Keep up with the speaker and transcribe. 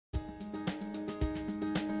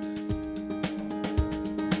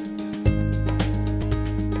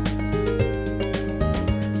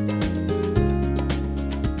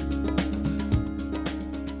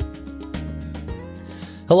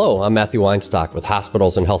Hello, I'm Matthew Weinstock with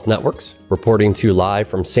Hospitals and Health Networks, reporting to you live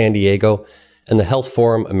from San Diego and the Health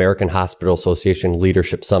Forum American Hospital Association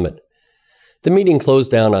Leadership Summit. The meeting closed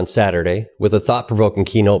down on Saturday with a thought-provoking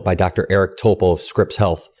keynote by Dr. Eric Topol of Scripps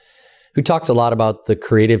Health, who talks a lot about the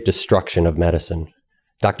creative destruction of medicine.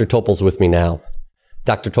 Dr. Topol's with me now.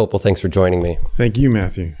 Dr. Topol, thanks for joining me. Thank you,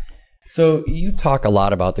 Matthew. So you talk a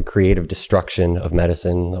lot about the creative destruction of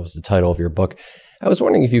medicine. That was the title of your book. I was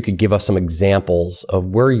wondering if you could give us some examples of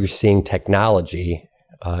where you're seeing technology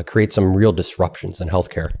create some real disruptions in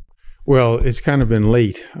healthcare. Well, it's kind of been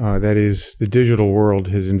late. That is, the digital world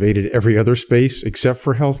has invaded every other space except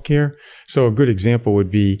for healthcare. So a good example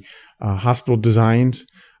would be hospital designs.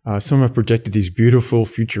 Some have projected these beautiful,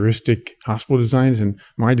 futuristic hospital designs, and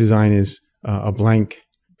my design is a blank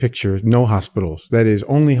picture, no hospitals. That is,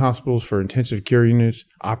 only hospitals for intensive care units,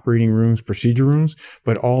 operating rooms, procedure rooms,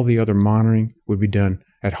 but all the other monitoring would be done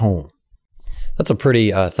at home. That's a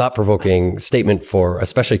pretty thought-provoking statement for,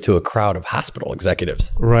 especially to a crowd of hospital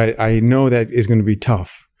executives. Right. I know that is going to be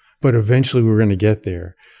tough, but eventually we're going to get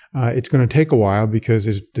there. It's going to take a while because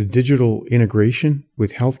the digital integration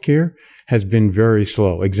with healthcare has been very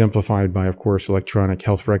slow, exemplified by, of course, electronic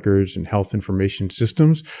health records and health information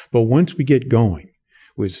systems. But once we get going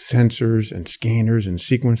with sensors and scanners and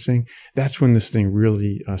sequencing, that's when this thing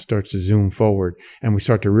really starts to zoom forward. And we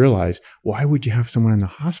start to realize, why would you have someone in the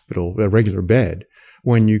hospital, a regular bed,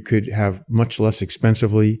 when you could have much less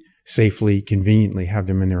expensively, safely, conveniently have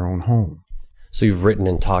them in their own home? So you've written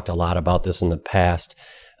and talked a lot about this in the past.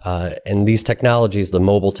 And these technologies, the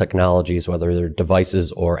mobile technologies, whether they're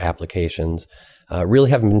devices or applications, really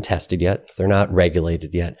haven't been tested yet. They're not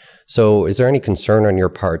regulated yet. So is there any concern on your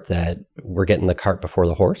part that we're getting the cart before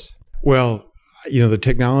the horse? Well, the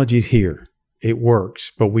technology's here. It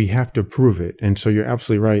works, but we have to prove it. And so you're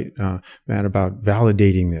absolutely right, Matt, about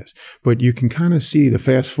validating this. But you can kind of see the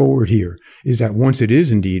fast forward here is that once it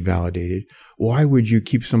is indeed validated, why would you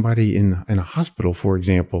keep somebody in a hospital, for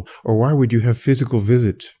example? Or why would you have physical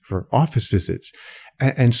visits for office visits?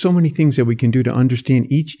 And so many things that we can do to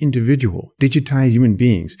understand each individual, digitize human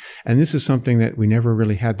beings. And this is something that we never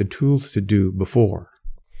really had the tools to do before.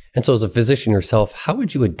 And so as a physician yourself, how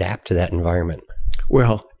would you adapt to that environment?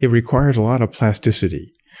 Well, it requires a lot of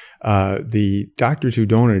plasticity. The doctors who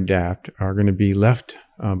don't adapt are going to be left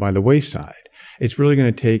by the wayside. It's really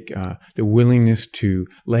going to take the willingness to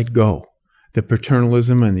let go. The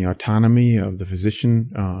paternalism and the autonomy of the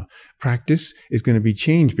physician practice is going to be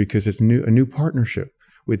changed because it's a new partnership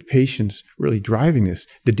with patients really driving this.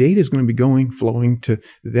 The data is going to be flowing to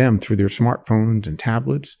them through their smartphones and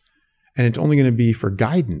tablets, and it's only going to be for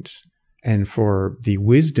guidance and for the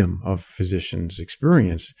wisdom of physicians'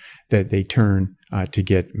 experience that they turn to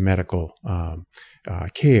get medical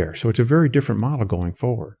care. So it's a very different model going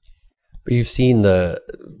forward. But you've seen the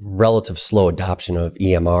relative slow adoption of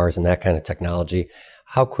EMRs and that kind of technology.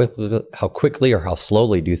 How quickly or how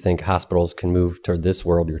slowly do you think hospitals can move toward this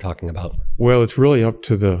world you're talking about? Well, it's really up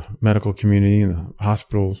to the medical community and the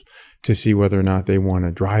hospitals to see whether or not they want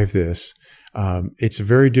to drive this. It's a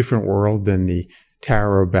very different world than the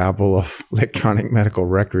Tower of Babel of electronic medical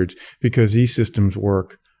records because these systems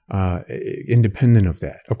work independent of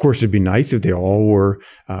that. Of course, it'd be nice if they all were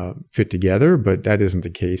fit together, but that isn't the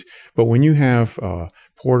case. But when you have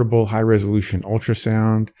portable high-resolution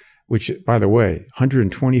ultrasound, which, by the way,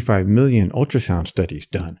 125 million ultrasound studies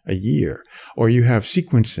done a year, or you have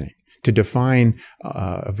sequencing to define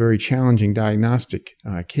a very challenging diagnostic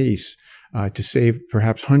case to save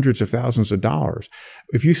perhaps hundreds of thousands of dollars.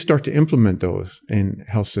 If you start to implement those in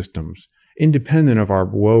health systems, independent of our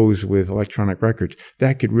woes with electronic records,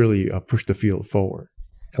 that could really push the field forward.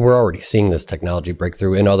 And we're already seeing this technology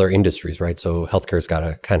breakthrough in other industries, right? So healthcare's got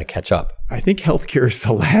to kind of catch up. I think healthcare is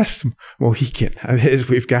the last Mohican.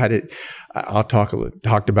 We've got it. I'll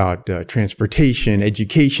talked about transportation,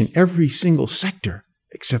 education, every single sector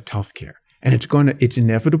except healthcare. And it's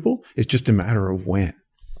inevitable. It's just a matter of when.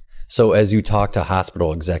 So as you talk to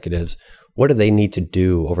hospital executives, what do they need to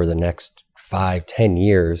do over the next 5-10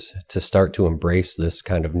 years to start to embrace this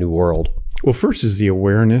kind of new world? Well, first is the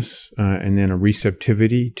awareness and then a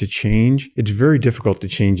receptivity to change. It's very difficult to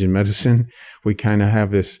change in medicine. We kind of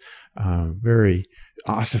have this very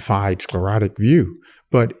ossified, sclerotic view.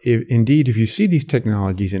 But if you see these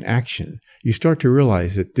technologies in action, you start to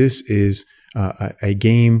realize that this is a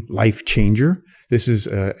game life changer. This is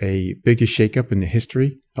a biggest shakeup in the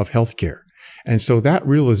history of healthcare. And so that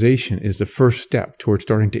realization is the first step towards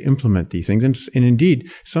starting to implement these things. And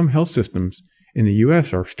indeed, some health systems in the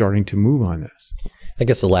U.S. are starting to move on this. I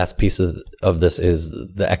guess the last piece of this is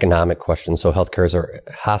the economic question. So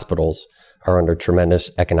hospitals are under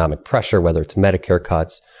tremendous economic pressure, whether it's Medicare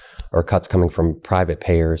cuts or cuts coming from private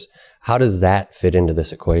payers. How does that fit into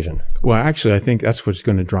this equation? Well, actually, I think that's what's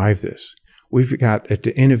going to drive this. We've got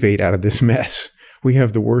to innovate out of this mess. We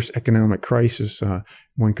have the worst economic crisis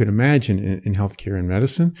one could imagine in healthcare and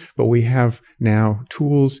medicine, but we have now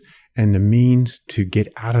tools and the means to get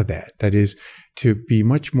out of that. That is, to be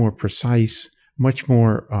much more precise, much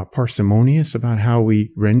more parsimonious about how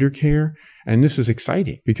we render care. And this is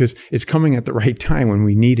exciting because it's coming at the right time when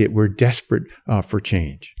we need it. We're desperate for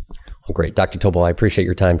change. Well, great. Dr. Topol, I appreciate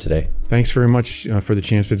your time today. Thanks very much for the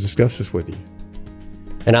chance to discuss this with you.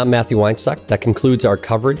 And I'm Matthew Weinstock. That concludes our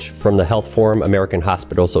coverage from the Health Forum American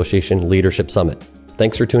Hospital Association Leadership Summit.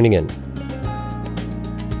 Thanks for tuning in.